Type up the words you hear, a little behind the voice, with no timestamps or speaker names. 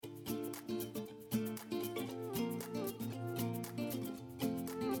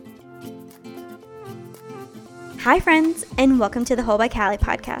Hi friends, and welcome to the Whole by Callie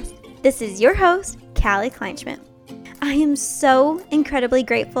podcast. This is your host, Callie Kleinschmidt. I am so incredibly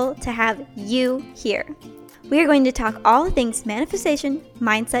grateful to have you here. We are going to talk all things manifestation,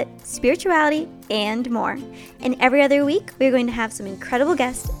 mindset, spirituality, and more. And every other week, we are going to have some incredible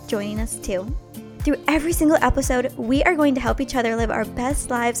guests joining us too. Through every single episode, we are going to help each other live our best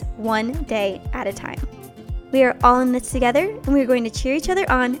lives one day at a time. We are all in this together, and we are going to cheer each other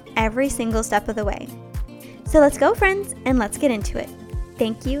on every single step of the way. So let's go, friends, and let's get into it.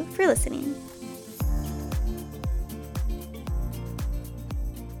 Thank you for listening.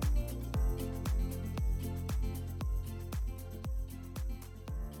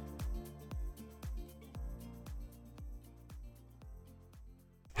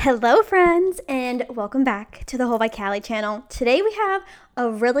 Hello friends, and welcome back to the Whole by Callie channel. Today we have a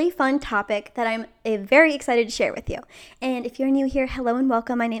really fun topic that I'm very excited to share with you. And if you're new here, hello and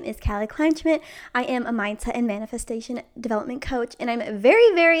welcome. My name is Callie Kleinschmidt. I am a mindset and manifestation development coach, and I'm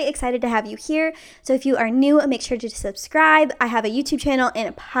very, very excited to have you here. So if you are new, make sure to subscribe. I have a YouTube channel and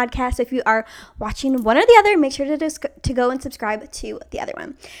a podcast. So if you are watching one or the other, make sure to go and subscribe to the other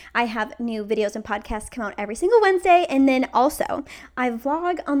one. I have new videos and podcasts come out every single Wednesday, and then also I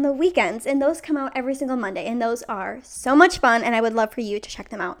vlog on the weekends, and those come out every single Monday, and those are so much fun, and I would love for you to check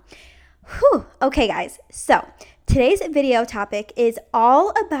them out. Whew. Okay, guys, so today's video topic is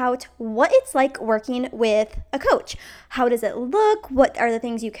all about what it's like working with a coach. How does it look? What are the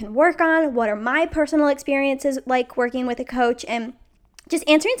things you can work on? What are my personal experiences like working with a coach? And just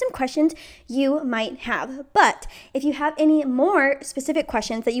answering some questions you might have. But if you have any more specific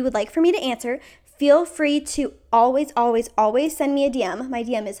questions that you would like for me to answer, feel free to always send me a DM. My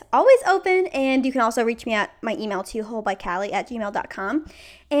DM is always open, and you can also reach me at my email to wholebycallie@gmail.com.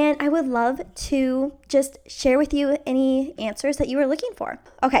 And I would love to just share with you any answers that you were looking for.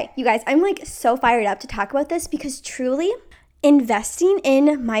 Okay, you guys, I'm like so fired up to talk about this because truly, investing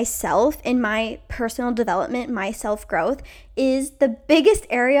in myself, in my personal development, my self-growth is the biggest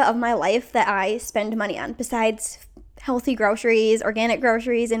area of my life that I spend money on, besides healthy groceries, organic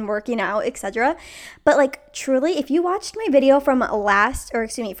groceries, and working out, etc. But like truly, if you watched my video from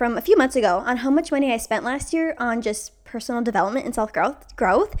a few months ago on how much money I spent last year on just personal development and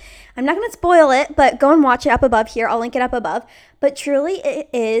self-growth, I'm not going to spoil it, but go and watch it up above here. I'll link it up above. But truly, it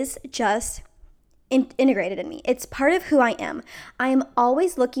is just integrated in me. It's part of who I am. I am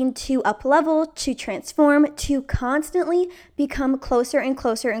always looking to up-level, to transform, to constantly become closer and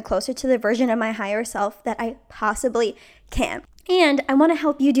closer and closer to the version of my higher self that I possibly can. And I want to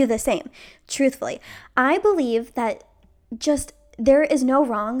help you do the same. Truthfully, I believe that just there is no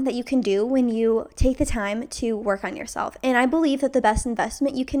wrong that you can do when you take the time to work on yourself. And I believe that the best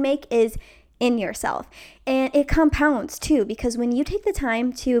investment you can make is in yourself. And it compounds too, because when you take the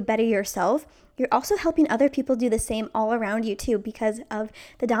time to better yourself, you're also helping other people do the same all around you too, because of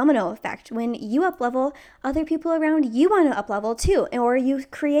the domino effect. When you up level, other people around you want to up level too, or you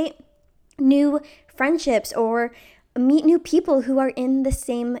create new friendships or meet new people who are in the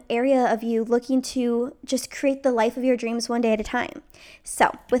same area of you, looking to just create the life of your dreams one day at a time.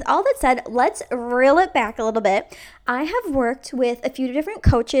 So with all that said, let's reel it back a little bit. I have worked with a few different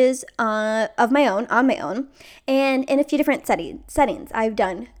coaches on my own, and in a few different settings. I've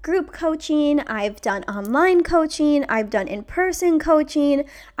done group coaching, I've done online coaching, I've done in-person coaching,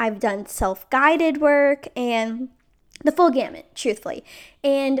 I've done self-guided work, and the full gamut, truthfully.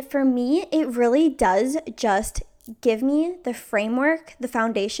 And for me, it really does just give me the framework, the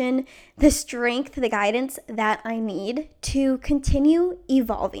foundation, the strength, the guidance that I need to continue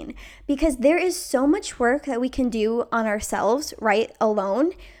evolving, because there is so much work that we can do on ourselves, right,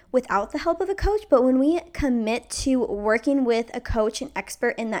 alone without the help of a coach. But when we commit to working with a coach, an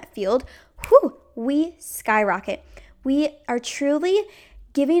expert in that field, we skyrocket. We are truly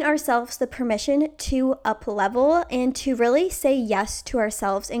giving ourselves the permission to up level and to really say yes to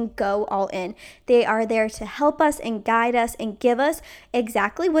ourselves and go all in. They are there to help us and guide us and give us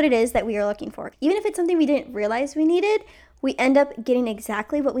exactly what it is that we are looking for. Even if it's something we didn't realize we needed, we end up getting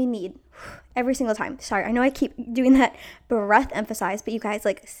exactly what we need every single time. Sorry, I know I keep doing that breath emphasize, but you guys,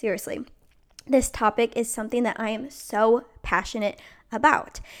 like, seriously, this topic is something that I am so passionate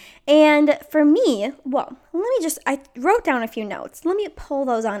about. And for me, I wrote down a few notes. Let me pull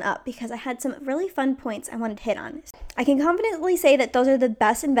those on up because I had some really fun points I wanted to hit on. I can confidently say that those are the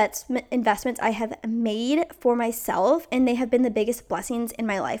best investments I have made for myself, and they have been the biggest blessings in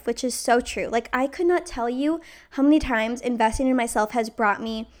my life, which is so true. Like, I could not tell you how many times investing in myself has brought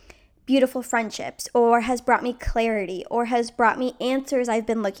me beautiful friendships, or has brought me clarity, or has brought me answers I've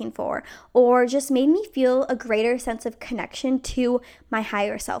been looking for, or just made me feel a greater sense of connection to my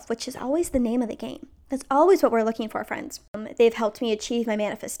higher self, which is always the name of the game. That's always what we're looking for, friends. They've helped me achieve my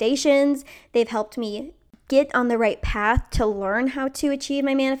manifestations. They've helped me get on the right path to learn how to achieve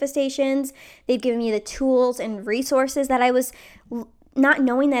my manifestations. They've given me the tools and resources that I was not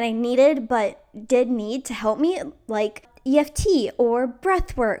knowing that I needed, but did need to help me, like EFT or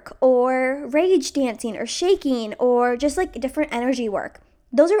breath work or rage dancing or shaking or just like different energy work.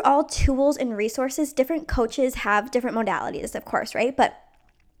 Those are all tools and resources. Different coaches have different modalities, of course, right? But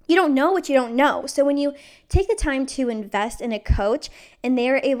you don't know what you don't know. So when you take the time to invest in a coach and they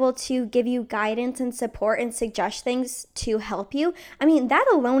are able to give you guidance and support and suggest things to help you, I mean, that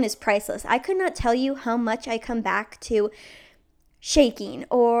alone is priceless. I could not tell you how much I come back to shaking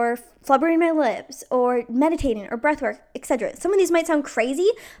or flubbering my lips or meditating or breathwork, etc. Some of these might sound crazy,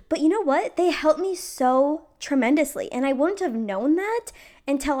 but you know what? They helped me so tremendously, and I wouldn't have known that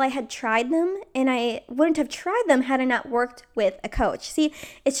until I had tried them, and I wouldn't have tried them had I not worked with a coach. See,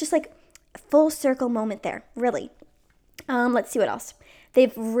 it's just like a full circle moment there, really. Let's see what else.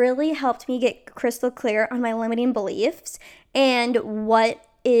 They've really helped me get crystal clear on my limiting beliefs and what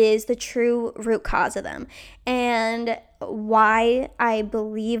is the true root cause of them and why I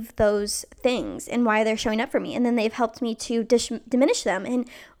believe those things and why they're showing up for me. And then they've helped me to diminish them and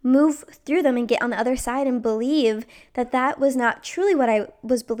move through them and get on the other side and believe that that was not truly what I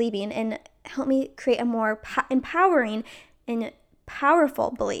was believing, and help me create a more empowering and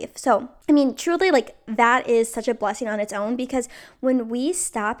powerful belief. So, I mean, truly, like, that is such a blessing on its own, because when we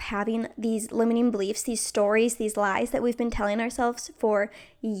stop having these limiting beliefs, these stories, these lies that we've been telling ourselves for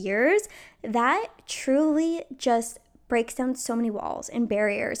years, that truly just breaks down so many walls and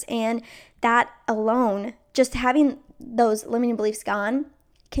barriers. And that alone, just having those limiting beliefs gone,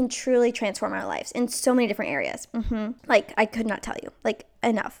 can truly transform our lives in so many different areas. Like, I could not tell you, like,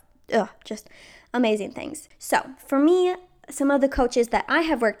 enough. Just amazing things. So, for me, some of the coaches that I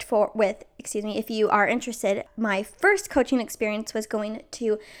have worked with, if you are interested, my first coaching experience was going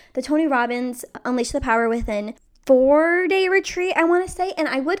to the Tony Robbins Unleash the Power Within 4-day retreat, I want to say. And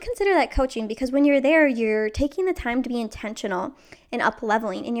I would consider that coaching, because when you're there, you're taking the time to be intentional and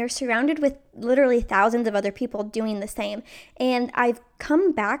up-leveling, and you're surrounded with literally thousands of other people doing the same. And I've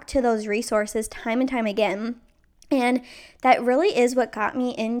come back to those resources time and time again. And that really is what got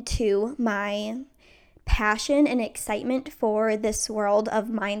me into my passion and excitement for this world of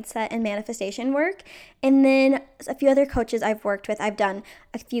mindset and manifestation work. And then a few other coaches I've worked with. I've done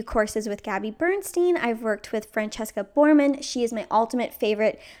a few courses with Gabby Bernstein. I've worked with Francesca Borman. She is my ultimate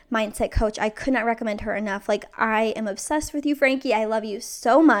favorite mindset coach. I could not recommend her enough. Like, I am obsessed with you, Frankie. I love you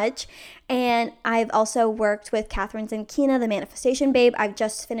so much. And I've also worked with Catherine Zankina, the Manifestation Babe. I've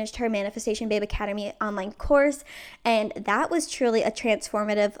just finished her Manifestation Babe Academy online course, and that was truly a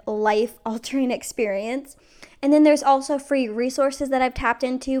transformative, life-altering experience. And then there's also free resources that I've tapped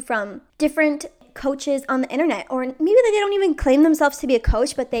into from different coaches on the internet, or maybe they don't even claim themselves to be a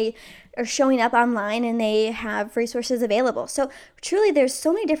coach, but they are showing up online and they have resources available. So truly, there's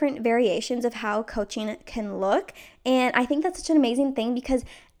so many different variations of how coaching can look. And I think that's such an amazing thing, because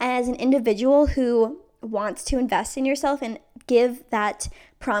as an individual who wants to invest in yourself and give that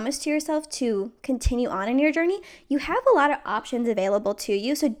promise to yourself to continue on in your journey, you have a lot of options available to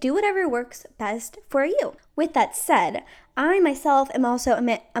you. So do whatever works best for you. With that said, I myself am also a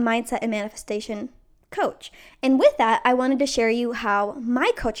mindset and manifestation coach. And with that, I wanted to share you how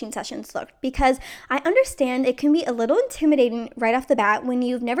my coaching sessions looked, because I understand it can be a little intimidating right off the bat when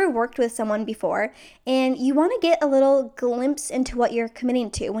you've never worked with someone before and you want to get a little glimpse into what you're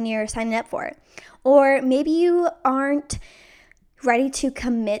committing to when you're signing up for it. Or maybe you aren't ready to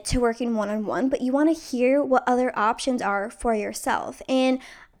commit to working one-on-one, but you want to hear what other options are for yourself. And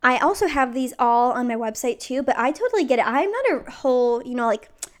I also have these all on my website too, but I totally get it. I'm not a whole,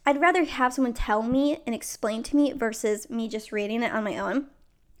 I'd rather have someone tell me and explain to me versus me just reading it on my own.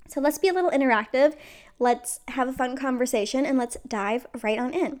 So let's be a little interactive. Let's have a fun conversation, and let's dive right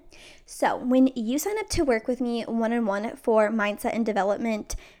on in. So when you sign up to work with me one-on-one for mindset and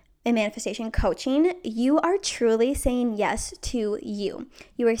development and manifestation coaching, you are truly saying yes to you.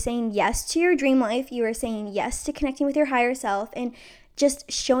 You are saying yes to your dream life. You are saying yes to connecting with your higher self and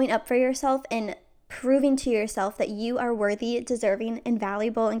just showing up for yourself and proving to yourself that you are worthy, deserving, and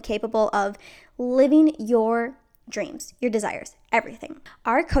valuable and capable of living your dreams, your desires, everything.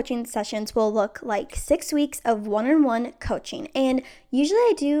 Our coaching sessions will look like 6 weeks of one-on-one coaching. And usually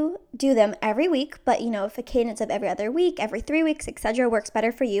I do them every week, but if a cadence of every other week, every 3 weeks, etc. works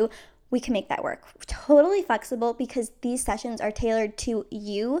better for you, we can make that work. Totally flexible, because these sessions are tailored to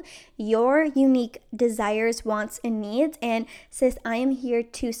you, your unique desires, wants, and needs. And sis, I am here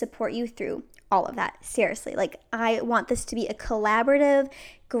to support you through all of that. Seriously, I want this to be a collaborative,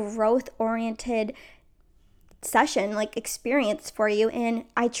 growth-oriented session, like experience for you. And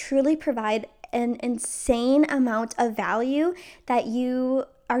I truly provide an insane amount of value that you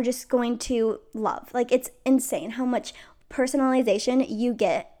are just going to love. Like, it's insane how much personalization you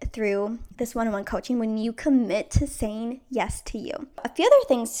get through this one-on-one coaching when you commit to saying yes to you. A few other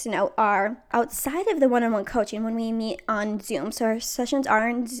things to note are outside of the one-on-one coaching when we meet on Zoom. So our sessions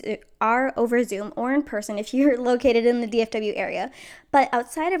are over Zoom or in person if you're located in the DFW area. But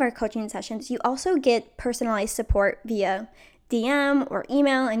outside of our coaching sessions, you also get personalized support via DM or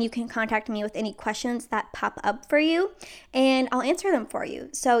email, and you can contact me with any questions that pop up for you, and I'll answer them for you.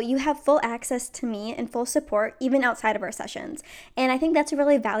 So you have full access to me and full support even outside of our sessions. And I think that's a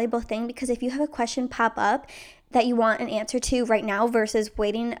really valuable thing, because if you have a question pop up that you want an answer to right now versus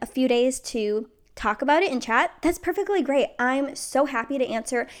waiting a few days to talk about it in chat, that's perfectly great. I'm so happy to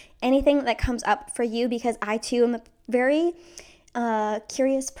answer anything that comes up for you, because I too am a very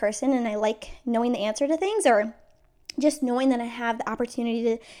curious person, and I like knowing the answer to things, or just knowing that I have the opportunity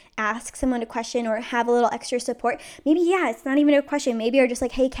to ask someone a question or have a little extra support. Maybe, it's not even a question. Maybe you're just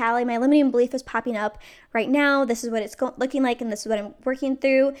like, hey, Callie, my limiting belief is popping up right now. This is what it's looking like, and this is what I'm working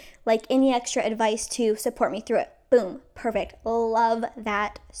through. Like, any extra advice to support me through it. Boom, perfect. Love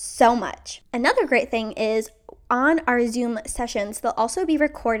that so much. Another great thing is on our Zoom sessions, they'll also be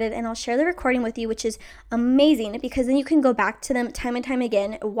recorded, and I'll share the recording with you, which is amazing, because then you can go back to them time and time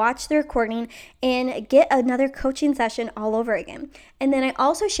again, watch the recording, and get another coaching session all over again. And then I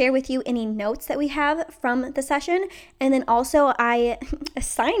also share with you any notes that we have from the session, and then also I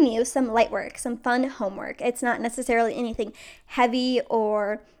assign you some light work, some fun homework. It's not necessarily anything heavy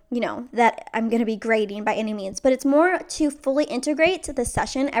or that I'm going to be grading by any means, but it's more to fully integrate the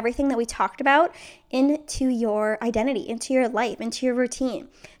session, everything that we talked about, into your identity, into your life, into your routine.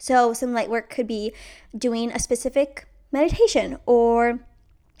 So some light work could be doing a specific meditation, or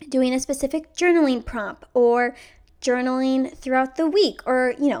doing a specific journaling prompt, or journaling throughout the week,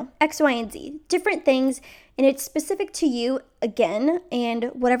 or, X, Y, and Z, different things. And it's specific to you again, and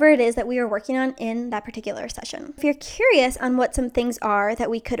whatever it is that we are working on in that particular session. If you're curious on what some things are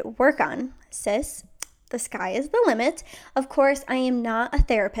that we could work on, sis, the sky is the limit. Of course, I am not a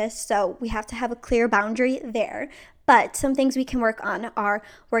therapist, so we have to have a clear boundary there. But some things we can work on are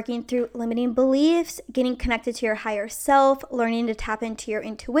working through limiting beliefs, getting connected to your higher self, learning to tap into your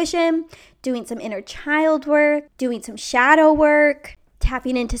intuition, doing some inner child work, doing some shadow work,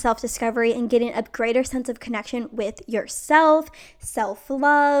 tapping into self-discovery and getting a greater sense of connection with yourself,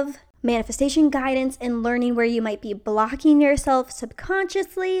 self-love, manifestation guidance, and learning where you might be blocking yourself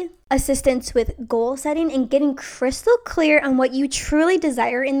subconsciously, assistance with goal setting and getting crystal clear on what you truly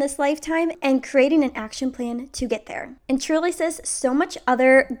desire in this lifetime, and creating an action plan to get there. And truly, sis, so much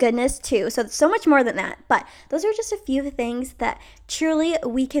other goodness too. So much more than that. But those are just a few things that truly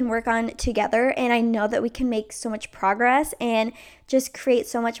we can work on together. And I know that we can make so much progress and just create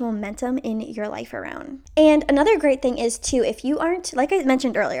so much momentum in your life around. And another great thing is too, if you aren't, like I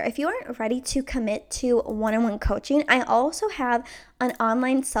mentioned earlier, if you aren't ready to commit to one-on-one coaching, I also have an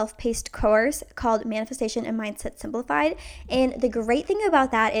online self-paced course called Manifestation and Mindset Simplified. And the great thing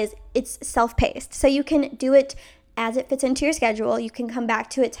about that is it's self-paced. So you can do it as it fits into your schedule. You can come back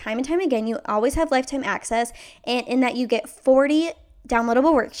to it time and time again. You always have lifetime access. And in that, you get 40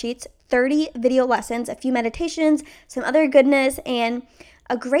 downloadable worksheets, 30 video lessons, a few meditations, some other goodness. And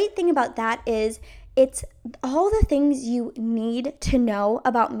a great thing about that is it's all the things you need to know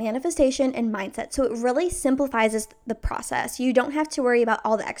about manifestation and mindset. So it really simplifies the process. You don't have to worry about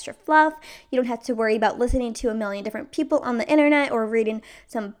all the extra fluff. You don't have to worry about listening to a million different people on the internet, or reading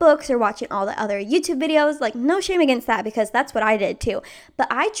some books, or watching all the other YouTube videos. Like, no shame against that, because that's what I did too. But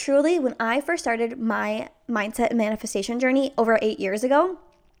I truly, when I first started my mindset and manifestation journey over 8 years ago,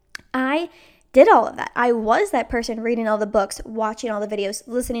 I did all of that. I was that person reading all the books, watching all the videos,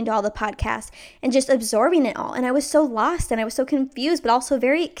 listening to all the podcasts, and just absorbing it all. And I was so lost, and I was so confused, but also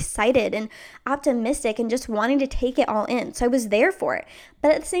very excited and optimistic, and just wanting to take it all in. So I was there for it.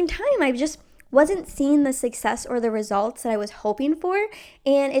 But at the same time, I just wasn't seeing the success or the results that I was hoping for.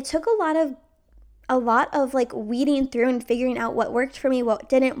 And it took a lot of like weeding through and figuring out what worked for me, what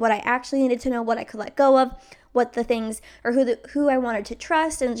didn't, what I actually needed to know, what I could let go of, what the things, or who I wanted to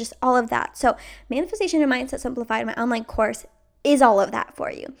trust, and just all of that. So Manifestation and Mindset Simplified, my online course, is all of that for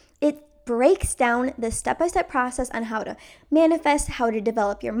you. It breaks down the step-by-step process on how to manifest, how to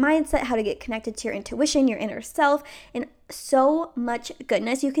develop your mindset, how to get connected to your intuition, your inner self, and so much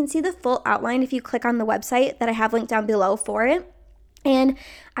goodness. You can see the full outline if you click on the website that I have linked down below for it. And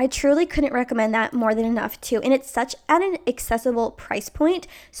I truly couldn't recommend that more than enough too. And it's such at an accessible price point.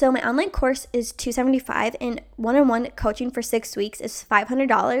 So my online course is $275 and one-on-one coaching for 6 weeks is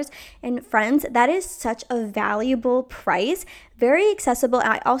 $500. And friends, that is such a valuable price, very accessible.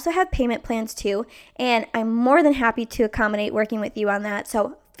 And I also have payment plans too. And I'm more than happy to accommodate working with you on that.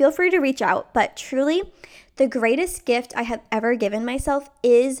 So feel free to reach out. But truly, the greatest gift I have ever given myself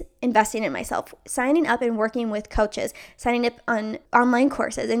is investing in myself, signing up and working with coaches, signing up on online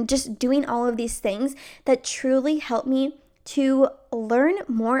courses, and just doing all of these things that truly help me to learn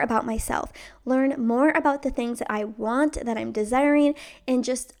more about myself, learn more about the things that I want, that I'm desiring, and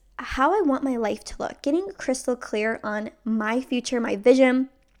just how I want my life to look, getting crystal clear on my future, my vision,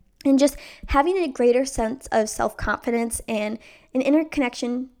 and just having a greater sense of self-confidence and an inner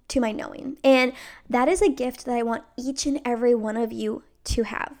connection to my knowing. And that is a gift that I want each and every one of you to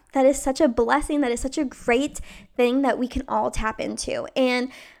have. That is such a blessing. That is such a great thing that we can all tap into.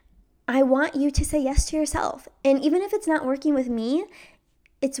 And I want you to say yes to yourself. And even if it's not working with me,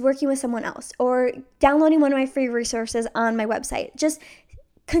 it's working with someone else or downloading one of my free resources on my website. Just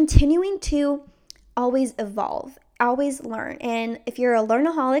continuing to always evolve, always learn. And if you're a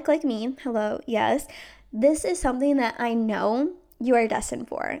learnaholic like me, hello, yes, this is something that I know you are destined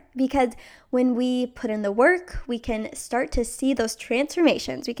for, because when we put in the work, we can start to see those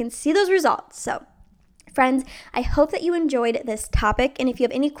transformations. We can see those results. So, friends, I hope that you enjoyed this topic. And if you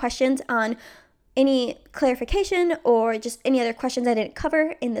have any questions on any clarification or just any other questions I didn't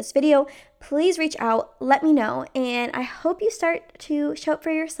cover in this video, please reach out, let me know. And I hope you start to show up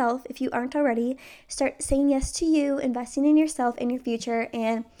for yourself if you aren't already. Start saying yes to you, investing in yourself and your future.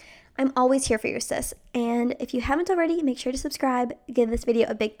 And I'm always here for you, sis. And if you haven't already, make sure to subscribe, give this video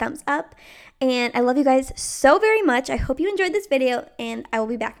a big thumbs up. And I love you guys so very much. I hope you enjoyed this video, and I will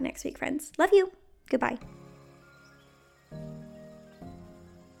be back next week, friends. Love you. Goodbye.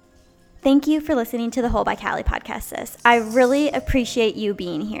 Thank you for listening to the Whole by Callie podcast, sis. I really appreciate you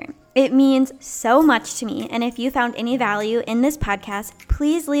being here. It means so much to me. And if you found any value in this podcast,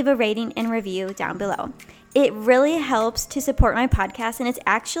 please leave a rating and review down below. It really helps to support my podcast, and it's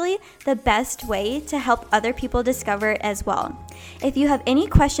actually the best way to help other people discover it as well. If you have any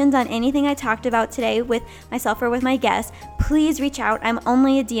questions on anything I talked about today with myself or with my guests, please reach out. I'm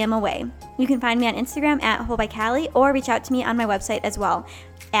only a DM away. You can find me on Instagram at Whole by Callie, or reach out to me on my website as well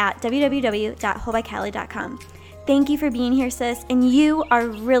at www.wholebykali.com. Thank you for being here, sis, and you are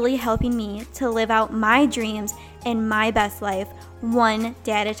really helping me to live out my dreams and my best life one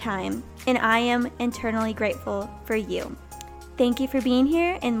day at a time, and I am eternally grateful for you. Thank you for being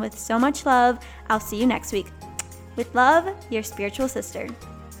here, and with so much love, I'll see you next week. With love, your spiritual sister.